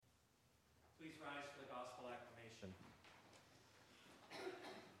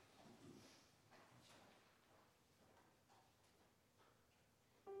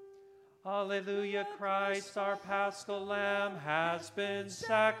Alleluia, Christ, our paschal lamb, has been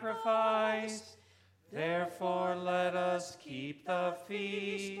sacrificed. Therefore, let us keep the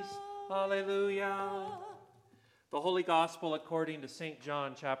feast. Alleluia. The Holy Gospel according to St.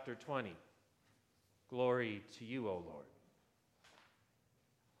 John, chapter 20. Glory to you, O Lord.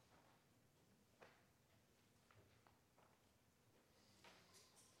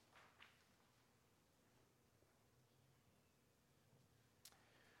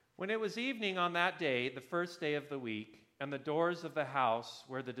 When it was evening on that day, the first day of the week, and the doors of the house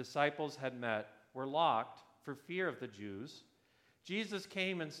where the disciples had met were locked for fear of the Jews, Jesus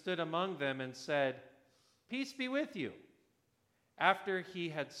came and stood among them and said, "Peace be with you." After he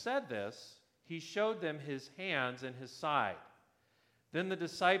had said this, he showed them his hands and his side. Then the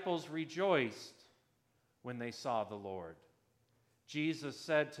disciples rejoiced when they saw the Lord. Jesus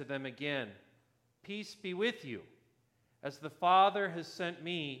said to them again, "Peace be with you. As the Father has sent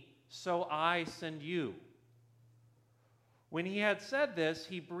me, so I send you." When he had said this,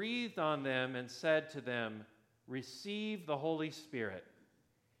 he breathed on them and said to them, "Receive the Holy Spirit.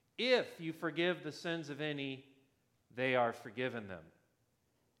 If you forgive the sins of any, they are forgiven them.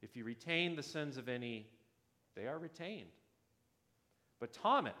 If you retain the sins of any, they are retained." But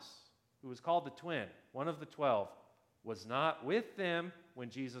Thomas, who was called the twin, one of the 12, was not with them when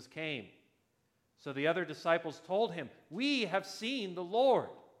Jesus came. So the other disciples told him, "We have seen the Lord."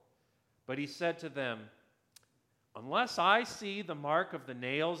 But he said to them, "Unless I see the mark of the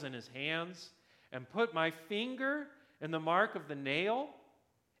nails in his hands, and put my finger in the mark of the nail,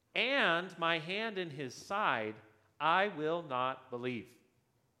 and my hand in his side, I will not believe."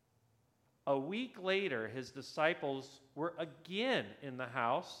 A week later, his disciples were again in the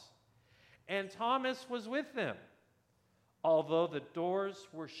house, and Thomas was with them. Although the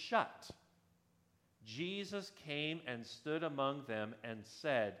doors were shut, Jesus came and stood among them and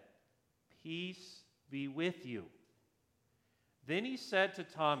said, "Peace be with you." Then he said to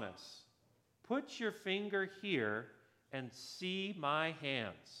Thomas, "Put your finger here and see my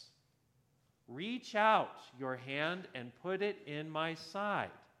hands. Reach out your hand and put it in my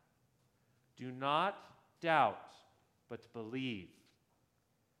side. Do not doubt, but believe."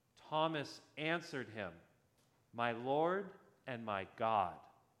 Thomas answered him, "My Lord and my God."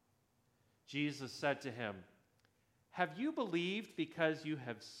 Jesus said to him, "Have you believed because you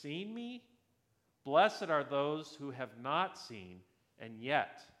have seen me? Blessed are those who have not seen and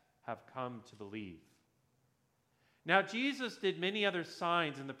yet have come to believe." Now Jesus did many other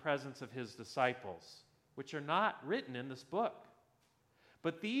signs in the presence of his disciples, which are not written in this book.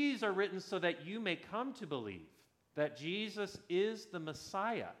 But these are written so that you may come to believe that Jesus is the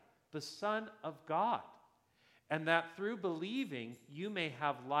Messiah, the Son of God, and that through believing you may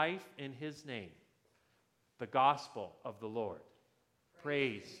have life in his name. The gospel of the Lord.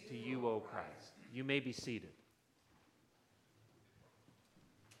 Praise to you, O Christ. You may be seated.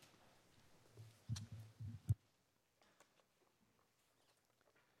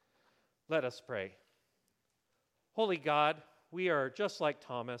 Let us pray. Holy God, we are just like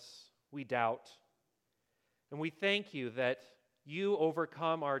Thomas. We doubt. And we thank you that you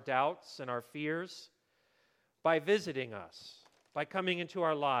overcome our doubts and our fears by visiting us, by coming into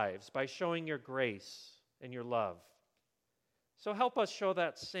our lives, by showing your grace and your love. So help us show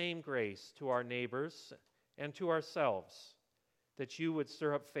that same grace to our neighbors and to ourselves, that you would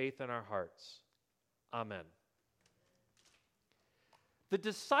stir up faith in our hearts. Amen. The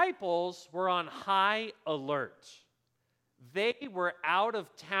disciples were on high alert. They were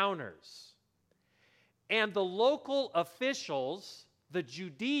out-of-towners. And the local officials, the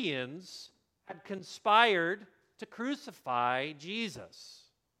Judeans, had conspired to crucify Jesus.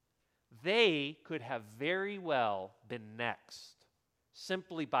 They could have very well been next,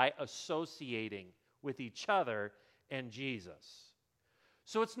 simply by associating with each other and Jesus.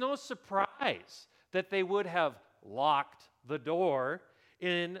 So it's no surprise that they would have locked the door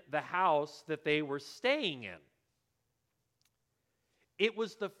in the house that they were staying in. It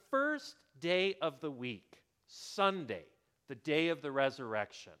was the first day of the week, Sunday, the day of the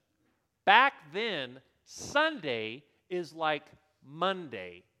resurrection. Back then, Sunday is like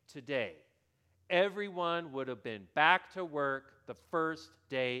Monday today. Everyone would have been back to work the first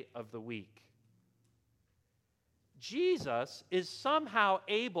day of the week. Jesus is somehow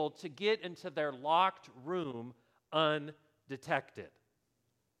able to get into their locked room undetected.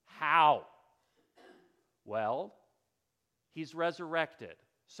 How? Well, he's resurrected,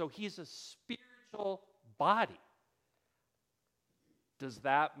 so he's a spiritual body. Does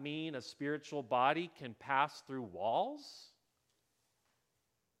that mean a spiritual body can pass through walls?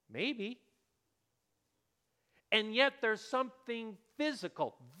 Maybe. And yet there's something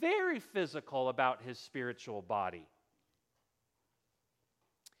physical, very physical about his spiritual body.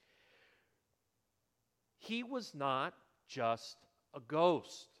 He was not just a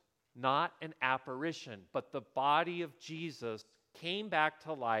ghost, not an apparition, but the body of Jesus came back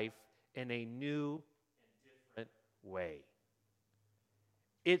to life in a new and different way.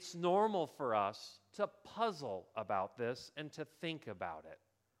 It's normal for us to puzzle about this and to think about it.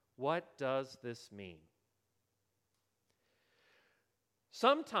 What does this mean?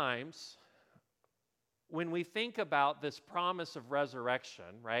 Sometimes, when we think about this promise of resurrection,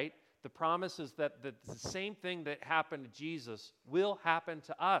 right, the promise is that the same thing that happened to Jesus will happen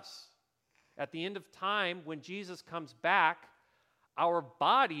to us. At the end of time, when Jesus comes back, our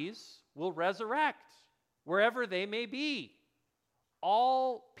bodies will resurrect, wherever they may be.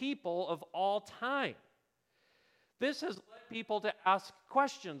 All people of all time. This has led people to ask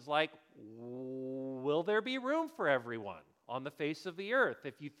questions like, will there be room for everyone on the face of the earth?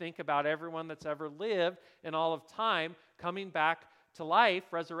 If you think about everyone that's ever lived in all of time coming back to life,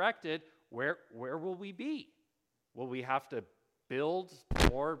 resurrected, where will we be? Will we have to build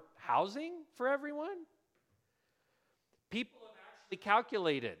more housing for everyone? People have actually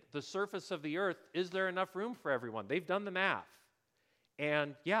calculated the surface of the earth. Is there enough room for everyone? They've done the math.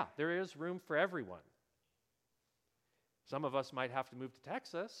 And yeah, there is room for everyone. Some of us might have to move to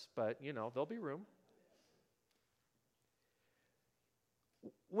Texas, but there'll be room.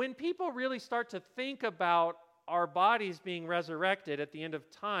 When people really start to think about our bodies being resurrected at the end of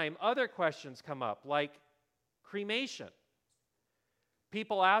time, other questions come up, like cremation.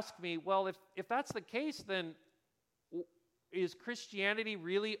 People ask me, well, if that's the case, then is Christianity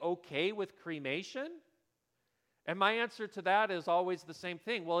really okay with cremation? And my answer to that is always the same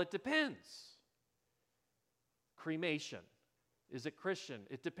thing. Well, it depends. Cremation. Is it Christian?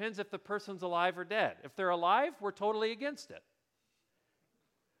 It depends if the person's alive or dead. If they're alive, we're totally against it.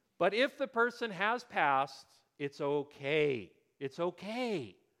 But if the person has passed, it's okay. It's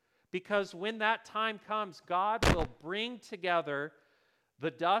okay. Because when that time comes, God will bring together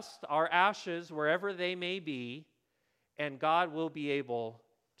the dust, our ashes, wherever they may be, and God will be able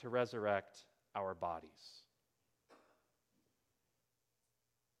to resurrect our bodies.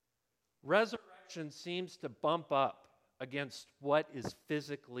 Resurrection seems to bump up against what is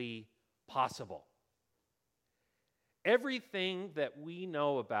physically possible. Everything that we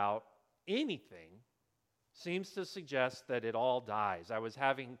know about anything seems to suggest that it all dies. I was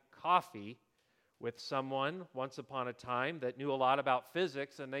having coffee with someone once upon a time that knew a lot about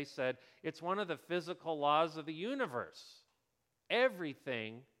physics, and they said, it's one of the physical laws of the universe.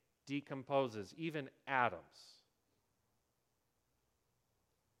 Everything decomposes, even atoms.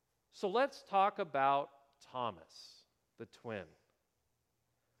 So let's talk about Thomas, the twin.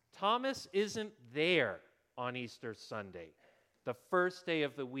 Thomas isn't there on Easter Sunday, the first day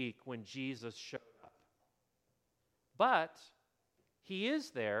of the week when Jesus showed up. But he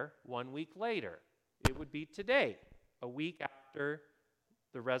is there 1 week later. It would be today, a week after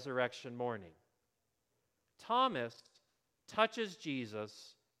the resurrection morning. Thomas touches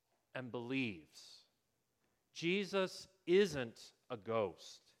Jesus and believes. Jesus isn't a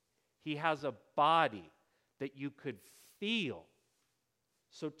ghost. He has a body that you could feel.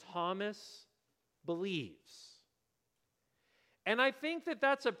 So Thomas believes. And I think that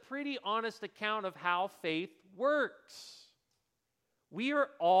that's a pretty honest account of how faith works. We are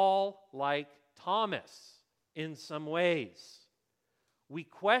all like Thomas in some ways. We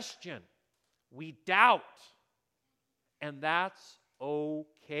question, we doubt, and that's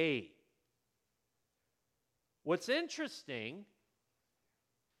okay. What's interesting,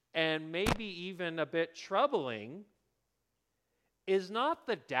 and maybe even a bit troubling, is not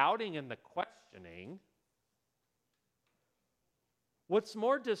the doubting and the questioning. What's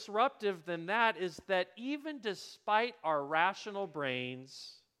more disruptive than that is that even despite our rational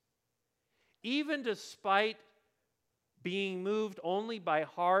brains, even despite being moved only by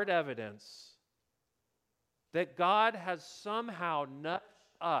hard evidence, that God has somehow nudged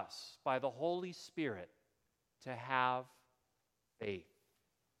us by the Holy Spirit to have faith.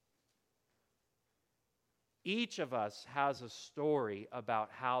 Each of us has a story about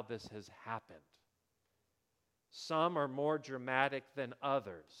how this has happened. Some are more dramatic than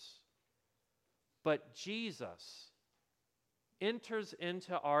others. But Jesus enters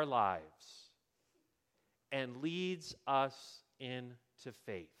into our lives and leads us into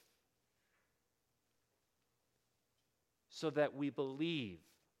faith so that we believe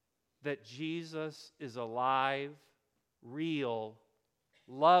that Jesus is alive, real,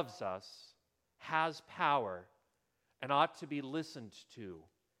 loves us, has power, and ought to be listened to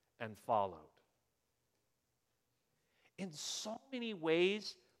and followed. In so many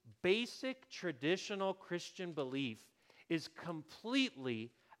ways, basic traditional Christian belief is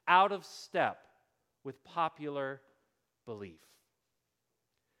completely out of step with popular belief.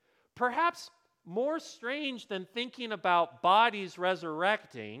 Perhaps more strange than thinking about bodies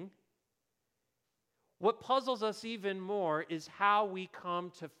resurrecting, what puzzles us even more is how we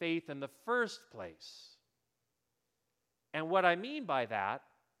come to faith in the first place. And what I mean by that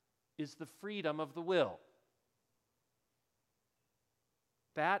is the freedom of the will.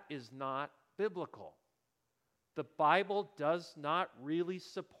 That is not biblical. The Bible does not really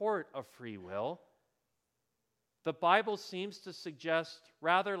support a free will. The Bible seems to suggest,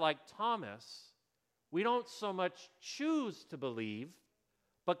 rather like Thomas, we don't so much choose to believe,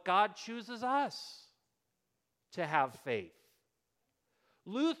 but God chooses us to have faith.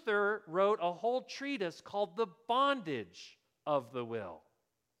 Luther wrote a whole treatise called The Bondage of the Will.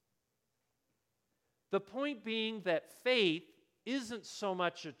 The point being that faith isn't so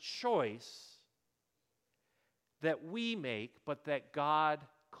much a choice that we make, but that God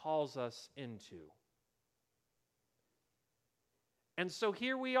calls us into. And so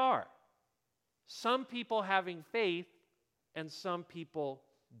here we are. Some people having faith and some people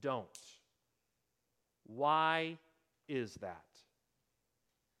don't. Why is that?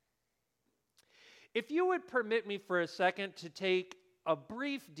 If you would permit me for a second to take a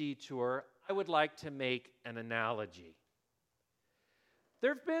brief detour, I would like to make an analogy.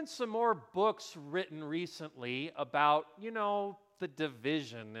 There have been some more books written recently about, the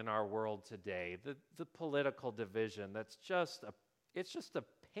division in our world today, the political division that's just a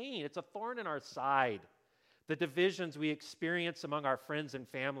pain. It's a thorn in our side, the divisions we experience among our friends and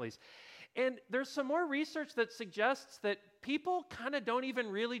families. And there's some more research that suggests that people kind of don't even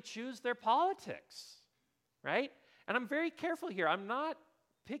really choose their politics, right? And I'm very careful here. I'm not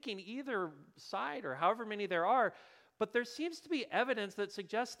picking either side or however many there are, but there seems to be evidence that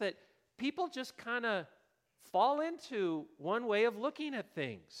suggests that people just kind of fall into one way of looking at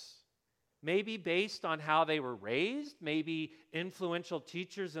things. Maybe based on how they were raised, maybe influential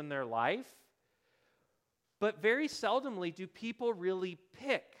teachers in their life. But very seldomly do people really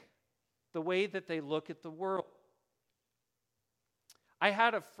pick the way that they look at the world. I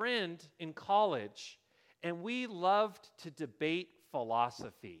had a friend in college, and we loved to debate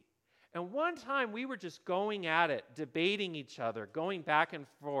philosophy. And one time we were just going at it, debating each other, going back and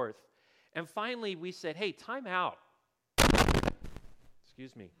forth. And finally we said, hey, time out.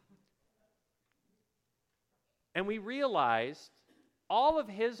 Excuse me. And we realized all of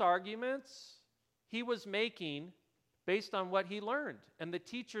his arguments he was making based on what he learned and the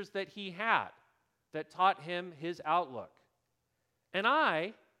teachers that he had that taught him his outlook. And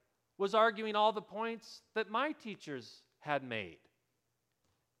I was arguing all the points that my teachers had made.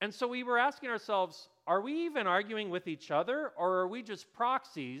 And so we were asking ourselves, are we even arguing with each other, or are we just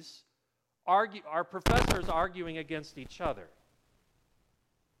proxies, our professors arguing against each other?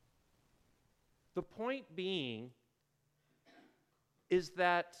 The point being is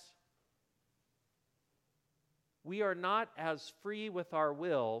that we are not as free with our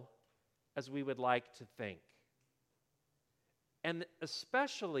will as we would like to think. And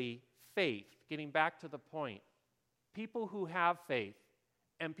especially faith, getting back to the point, people who have faith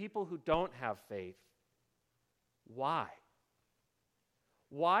and people who don't have faith, why?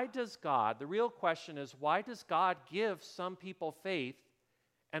 Why does God, the real question is, why does God give some people faith,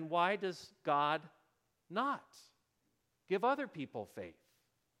 and why does God not give other people faith?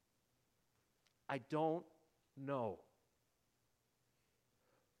 I don't know.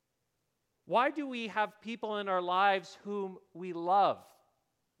 Why do we have people in our lives whom we love,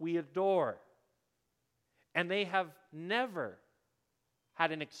 we adore, and they have never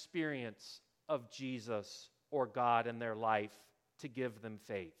had an experience of Jesus or God in their life to give them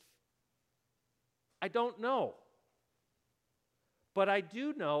faith? I don't know. But I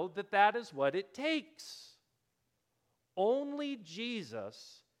do know that that is what it takes. Only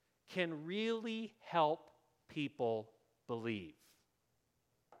Jesus can really help people believe.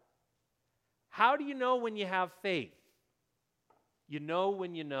 How do you know when you have faith? You know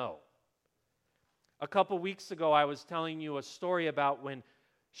when you know. A couple weeks ago, I was telling you a story about when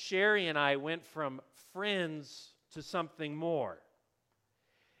Sheri and I went from friends to something more.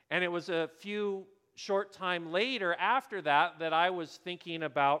 And it was a short time later after that I was thinking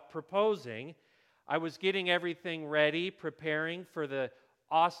about proposing. I was getting everything ready, preparing for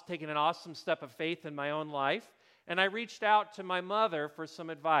taking an awesome step of faith in my own life. And I reached out to my mother for some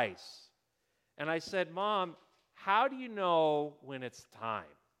advice. And I said, Mom, how do you know when it's time?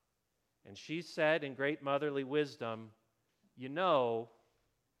 And she said in great motherly wisdom, you know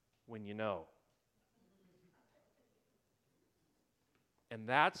when you know. And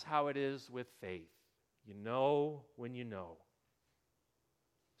that's how it is with faith. You know when you know.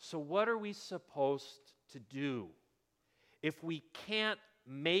 So what are we supposed to do if we can't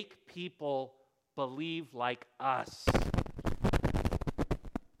make people believe like us?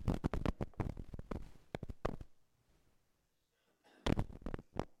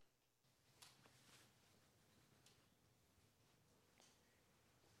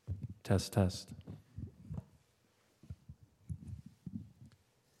 Test, test.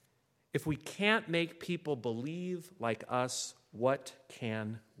 If we can't make people believe like us, what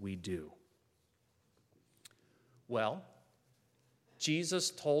can we do? Well,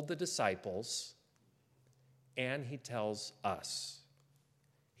 Jesus told the disciples, and he tells us.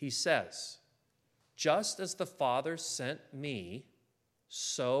 He says, just as the Father sent me,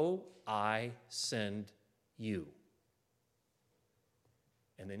 so I send you.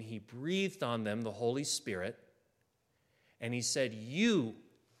 And then he breathed on them the Holy Spirit, and he said, you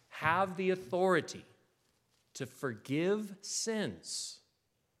have the authority to forgive sins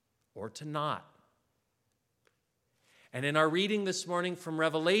or to not. And in our reading this morning from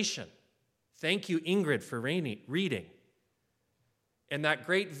Revelation, thank you, Ingrid, for reading. In that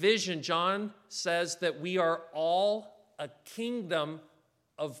great vision, John says that we are all a kingdom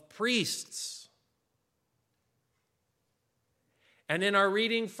of priests. And in our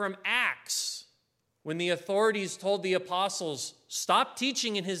reading from Acts, when the authorities told the apostles, stop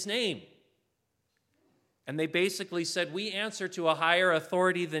teaching in his name, and they basically said, we answer to a higher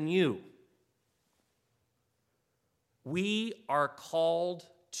authority than you. We are called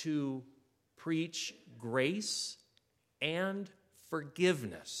to preach grace and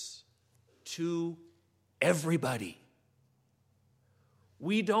forgiveness to everybody.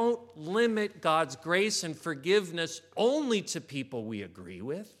 We don't limit God's grace and forgiveness only to people we agree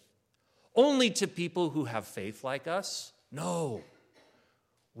with, only to people who have faith like us. No,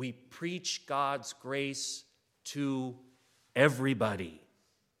 we preach God's grace to everybody.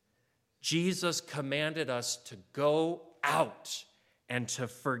 Jesus commanded us to go out and to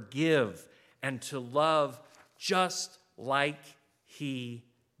forgive and to love just like he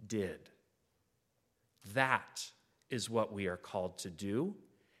did. That is what we are called to do.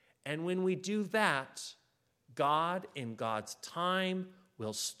 And when we do that, God, in God's time,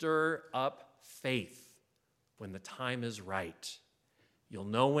 will stir up faith when the time is right. You'll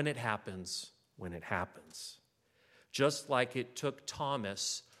know when it happens, Just like it took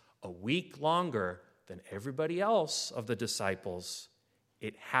Thomas a week longer than everybody else of the disciples,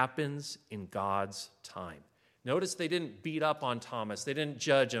 it happens in God's time. Notice they didn't beat up on Thomas. They didn't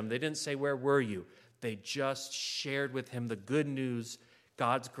judge him. They didn't say, where were you? They just shared with him the good news,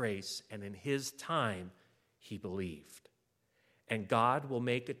 God's grace, and in his time, he believed. And God will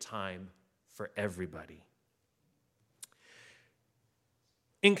make a time for everybody.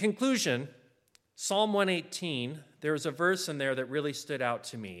 In conclusion, Psalm 118, there's a verse in there that really stood out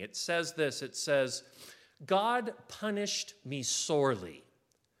to me. It says this, it says, God punished me sorely,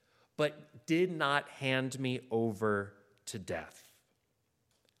 but did not hand me over to death.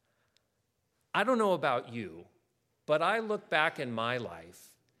 I don't know about you, but I look back in my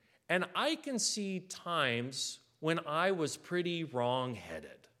life, and I can see times when I was pretty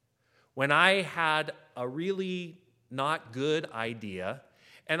wrong-headed, when I had a really not good idea,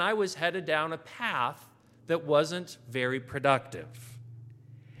 and I was headed down a path that wasn't very productive.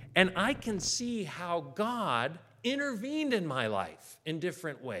 And I can see how God intervened in my life in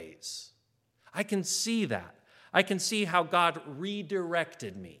different ways. I can see that. I can see how God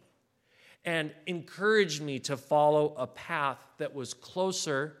redirected me and encouraged me to follow a path that was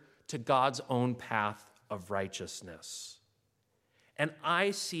closer to God's own path of righteousness. And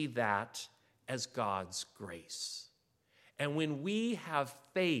I see that as God's grace. And when we have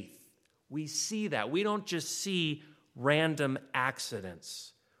faith, we see that. We don't just see random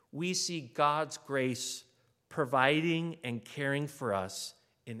accidents. We see God's grace providing and caring for us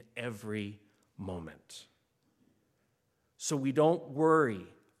in every moment. So we don't worry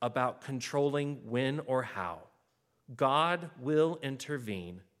about controlling when or how. God will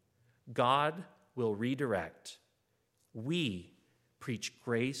intervene. God will redirect. We preach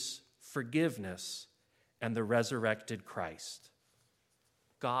grace, forgiveness, and the resurrected Christ.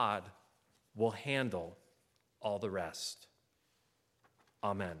 God will handle all the rest.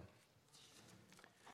 Amen.